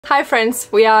Hi friends,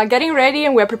 we are getting ready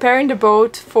and we're preparing the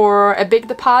boat for a big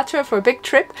departure, for a big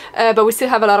trip, but we still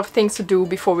have a lot of things to do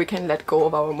before we can let go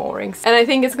of our moorings. And I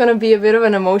think it's gonna be a bit of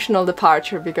an emotional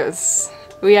departure because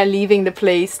we are leaving the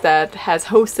place that has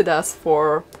hosted us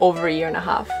for over a year and a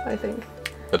half, I think.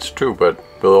 That's true, but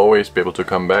we'll always be able to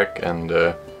come back, and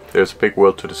there's a big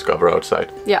world to discover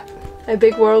outside. Yeah, a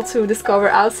big world to discover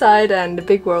outside and a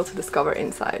big world to discover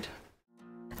inside.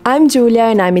 I'm Giulia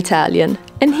and I'm Italian,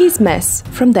 and he's Mess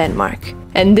from Denmark.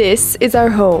 And this is our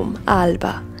home,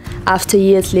 Alba. After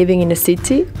years living in a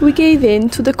city, we gave in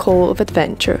to the call of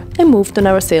adventure and moved on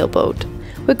our sailboat.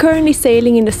 We're currently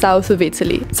sailing in the south of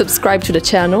Italy. Subscribe to the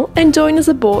channel and join us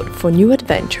aboard for new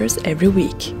adventures every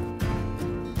week.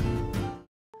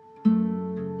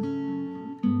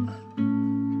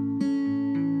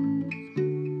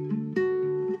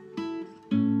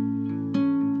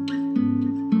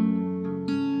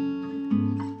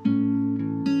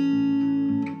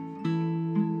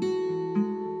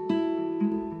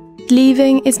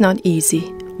 Leaving is not easy,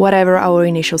 whatever our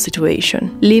initial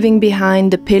situation. Leaving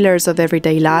behind the pillars of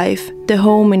everyday life, the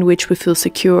home in which we feel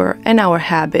secure, and our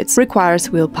habits requires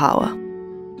willpower.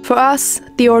 For us,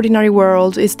 the ordinary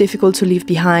world is difficult to leave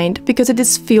behind because it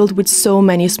is filled with so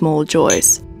many small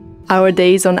joys. Our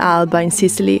days on Alba in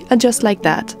Sicily are just like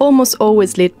that, almost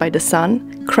always lit by the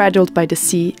sun, cradled by the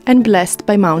sea, and blessed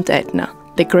by Mount Etna,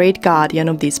 the great guardian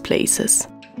of these places.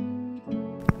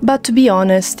 But to be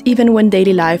honest, even when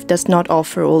daily life does not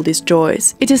offer all these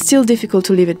joys, it is still difficult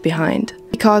to leave it behind.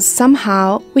 Because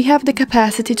somehow we have the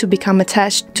capacity to become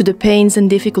attached to the pains and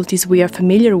difficulties we are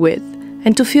familiar with,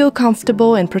 and to feel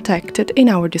comfortable and protected in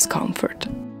our discomfort.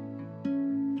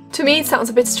 To me, it sounds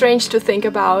a bit strange to think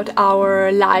about our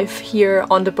life here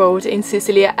on the boat in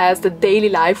Sicily as the daily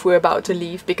life we're about to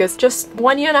leave, because just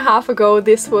 1.5 years ago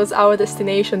this was our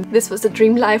destination. This was the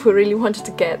dream life we really wanted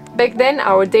to get. Back then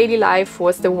our daily life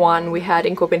was the one we had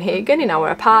in Copenhagen, in our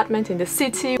apartment in the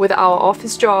city, with our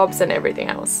office jobs and everything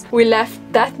else. We left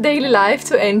that daily life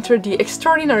to enter the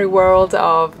extraordinary world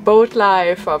of boat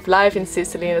life, of life in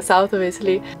Sicily, in the south of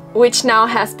Italy, which now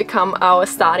has become our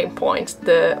starting point,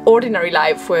 the ordinary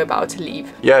life we're about to leave.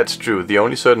 Yeah, it's true. The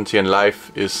only certainty in life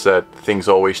is that things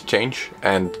always change,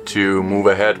 and to move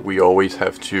ahead we always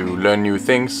have to learn new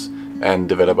things and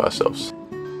develop ourselves.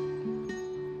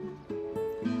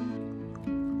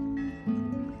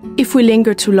 If we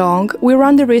linger too long, we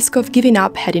run the risk of giving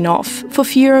up heading off, for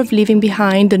fear of leaving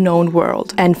behind the known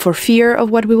world, and for fear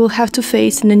of what we will have to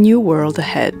face in the new world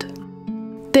ahead.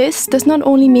 This does not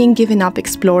only mean giving up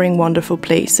exploring wonderful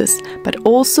places, but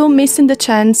also missing the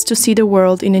chance to see the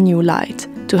world in a new light,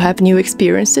 to have new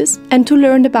experiences, and to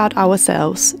learn about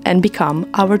ourselves and become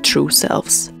our true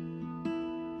selves.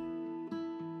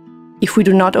 If we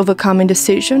do not overcome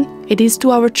indecision, it is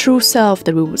to our true self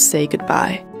that we would say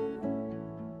goodbye.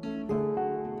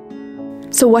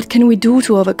 So what can we do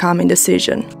to overcome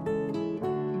indecision?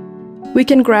 We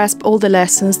can grasp all the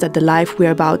lessons that the life we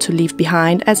are about to leave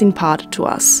behind has imparted to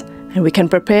us, and we can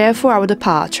prepare for our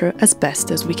departure as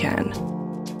best as we can.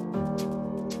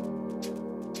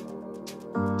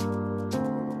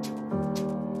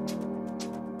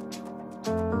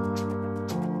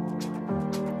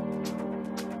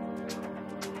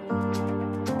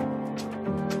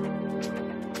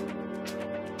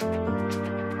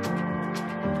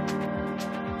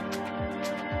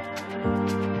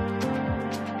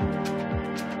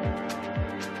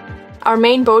 Our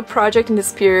main boat project in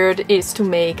this period is to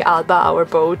make Alba, our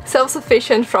boat,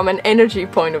 self-sufficient from an energy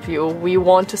point of view. We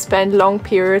want to spend long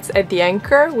periods at the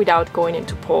anchor without going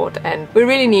into port, and we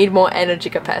really need more energy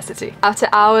capacity. After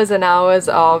hours and hours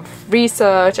of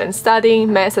research and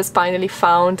studying, Mess has finally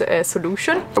found a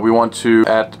solution. We want to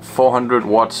add 400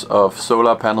 watts of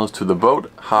solar panels to the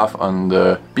boat, half on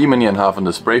the bimini and half on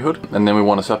the spray hood, and then we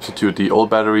want to substitute the old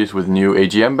batteries with new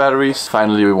AGM batteries.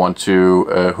 Finally, we want to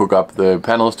hook up the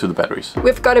panels to the batteries.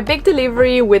 We've got a big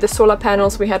delivery with the solar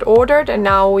panels we had ordered, and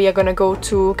now we are gonna go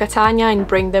to Catania and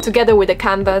bring them together with the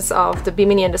canvas of the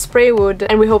bimini and the spray wood,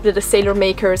 and we hope that the sailor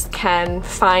makers can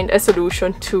find a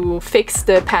solution to fix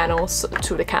the panels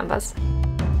to the canvas.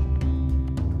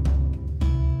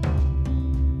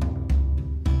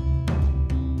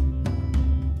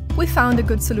 We found a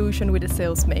good solution with the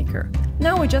sails maker.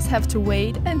 Now we just have to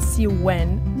wait and see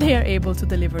when they are able to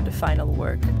deliver the final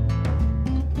work.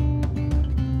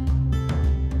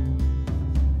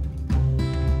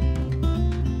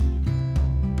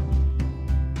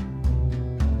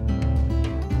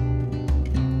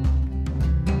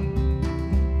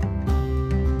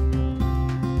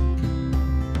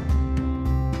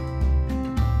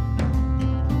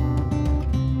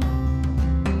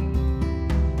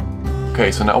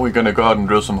 Okay, so now we're gonna go out and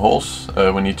drill some holes.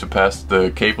 We need to pass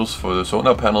the cables for the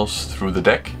solar panels through the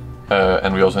deck,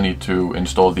 and we also need to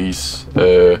install these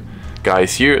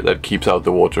guys here that keeps out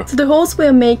the water. So the holes we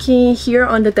are making here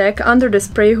on the deck under the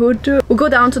spray hood will go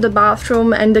down to the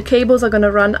bathroom, and the cables are gonna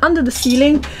run under the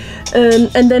ceiling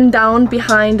and then down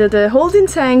behind the holding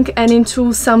tank and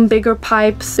into some bigger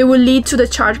pipes. They will lead to the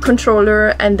charge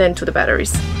controller and then to the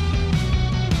batteries.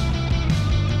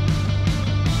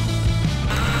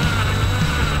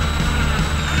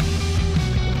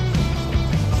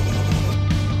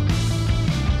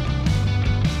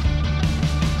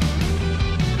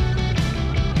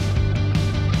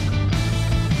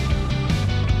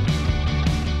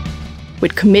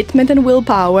 With commitment and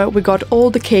willpower, we got all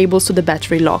the cables to the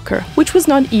battery locker, which was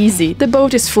not easy. The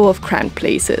boat is full of cramped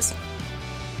places.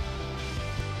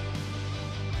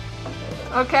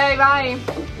 Okay, bye!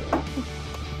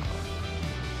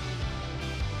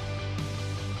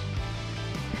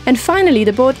 And finally,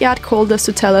 the boatyard called us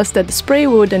to tell us that the spray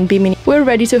wood and bimini were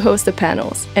ready to host the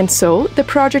panels. And so, the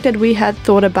project that we had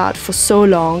thought about for so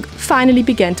long finally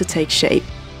began to take shape.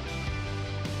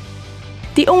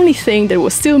 The only thing that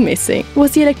was still missing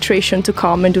was the electrician to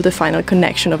come and do the final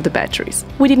connection of the batteries.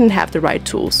 We didn't have the right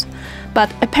tools. But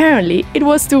apparently it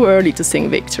was too early to sing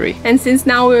victory. And since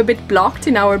now we're a bit blocked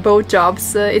in our boat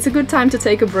jobs, it's a good time to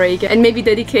take a break and maybe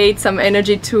dedicate some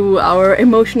energy to our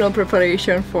emotional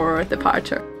preparation for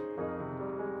departure.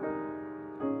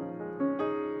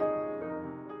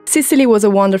 Sicily was a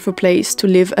wonderful place to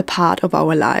live a part of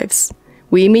our lives.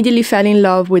 We immediately fell in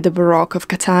love with the Baroque of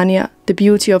Catania, the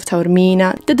beauty of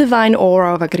Taormina, the divine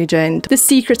aura of Agrigento, the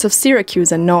secrets of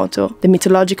Syracuse and Noto, the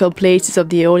mythological places of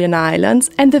the Aeolian Islands,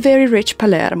 and the very rich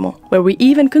Palermo, where we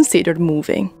even considered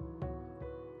moving.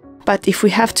 But if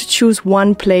we have to choose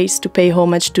one place to pay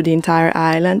homage to the entire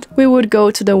island, we would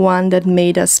go to the one that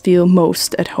made us feel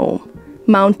most at home: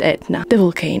 Mount Etna, the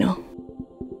volcano.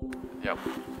 Yep.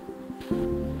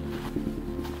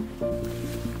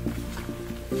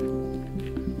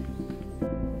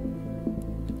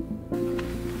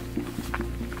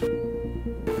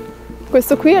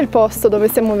 Questo qui è il posto dove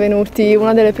siamo venuti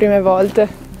una delle prime volte.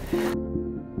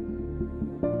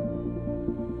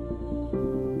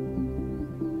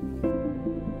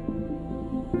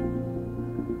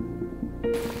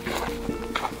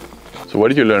 So what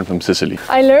did you learn from Sicily?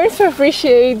 I learned to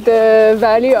appreciate the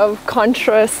value of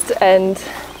contrast and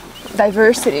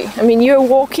diversity. I mean, you're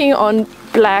walking on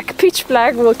pitch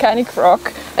black volcanic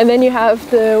rock, and then you have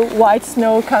the white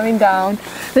snow coming down.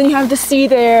 Then you have the sea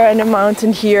there and a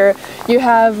mountain here. You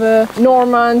have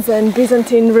Normans and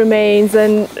Byzantine remains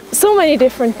and so many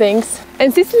different things.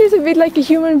 And Sicily is a bit like a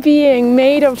human being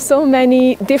made of so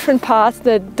many different parts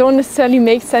that don't necessarily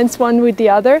make sense one with the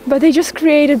other, but they just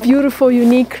create a beautiful,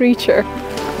 unique creature.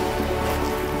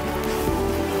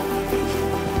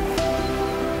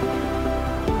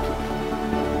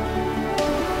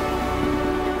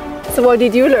 So what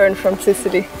did you learn from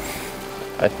Sicily?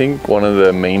 I think one of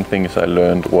the main things I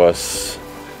learned was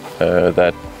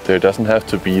that there doesn't have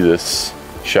to be this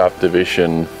sharp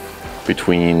division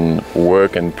between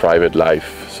work and private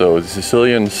life. So the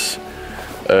Sicilians,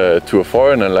 to a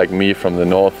foreigner like me from the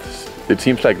north, it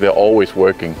seems like they're always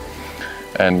working.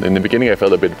 And in the beginning I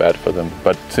felt a bit bad for them,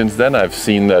 but since then I've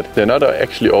seen that they're not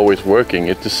actually always working.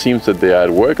 It just seems that they are at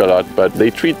work a lot, but they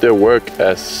treat their work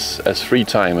as free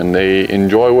time, and they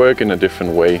enjoy work in a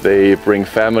different way. They bring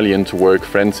family into work,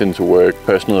 friends into work,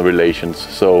 personal relations.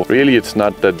 So really it's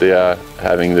not that they are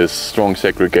having this strong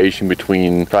segregation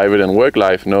between private and work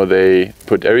life. No, they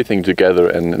put everything together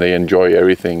and they enjoy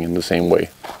everything in the same way.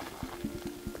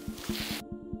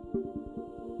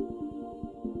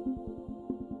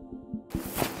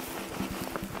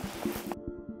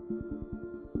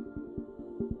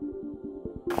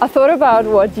 I thought about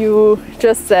what you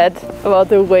just said about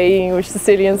the way in which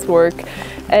Sicilians work,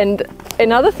 and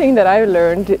another thing that I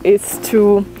learned is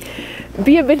to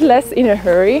be a bit less in a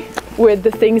hurry with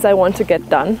the things I want to get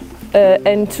done,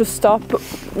 and to stop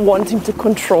wanting to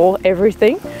control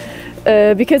everything,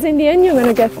 because in the end you're going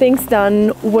to get things done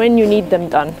when you need them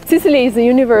done. Sicily is a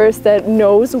universe that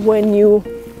knows when you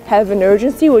have an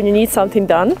urgency, when you need something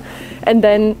done, and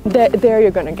then there you're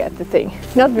gonna get the thing,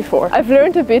 not before. I've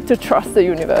learned a bit to trust the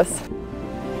universe.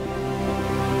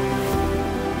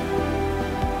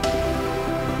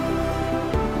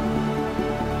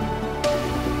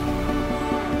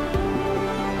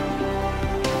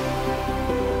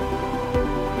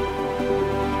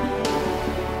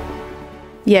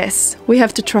 Yes, we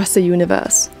have to trust the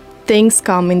universe. Things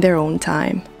come in their own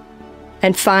time.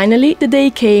 And finally, the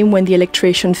day came when the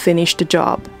electrician finished the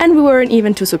job, and we weren't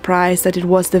even too surprised that it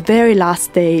was the very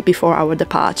last day before our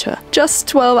departure, just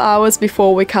 12 hours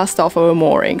before we cast off our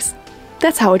moorings.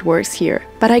 That's how it works here,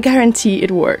 but I guarantee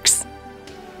it works.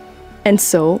 And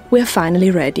so, we're finally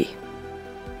ready.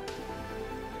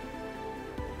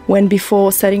 When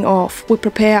before setting off, we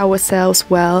prepare ourselves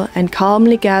well and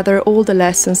calmly gather all the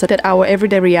lessons that our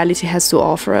everyday reality has to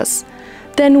offer us,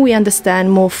 then we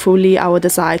understand more fully our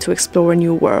desire to explore a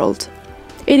new world.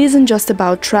 It isn't just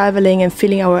about traveling and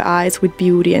filling our eyes with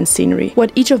beauty and scenery.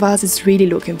 What each of us is really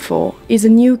looking for is a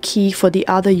new key for the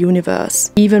other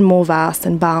universe, even more vast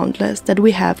and boundless, that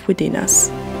we have within us.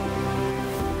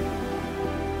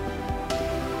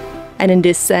 And in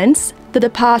this sense, the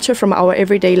departure from our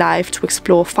everyday life to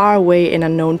explore faraway and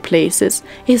unknown places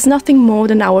is nothing more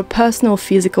than our personal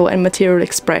physical and material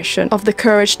expression of the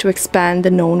courage to expand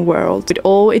the known world with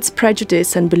all its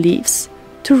prejudice and beliefs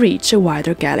to reach a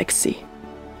wider galaxy.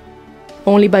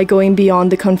 Only by going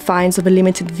beyond the confines of a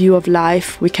limited view of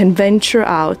life we can venture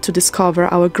out to discover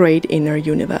our great inner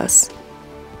universe.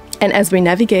 And as we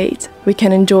navigate, we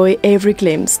can enjoy every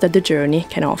glimpse that the journey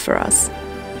can offer us.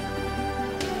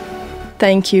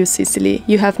 Thank you, Sicily.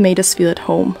 You have made us feel at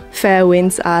home. Fair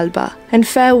winds, Alba. And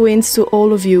fair winds to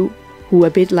all of you who, a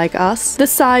bit like us,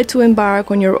 decide to embark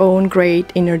on your own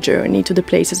great inner journey to the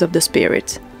places of the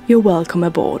spirit. You're welcome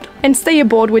aboard. And stay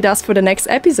aboard with us for the next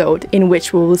episode, in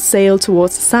which we will sail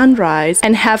towards sunrise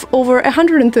and have over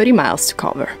 130 miles to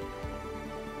cover.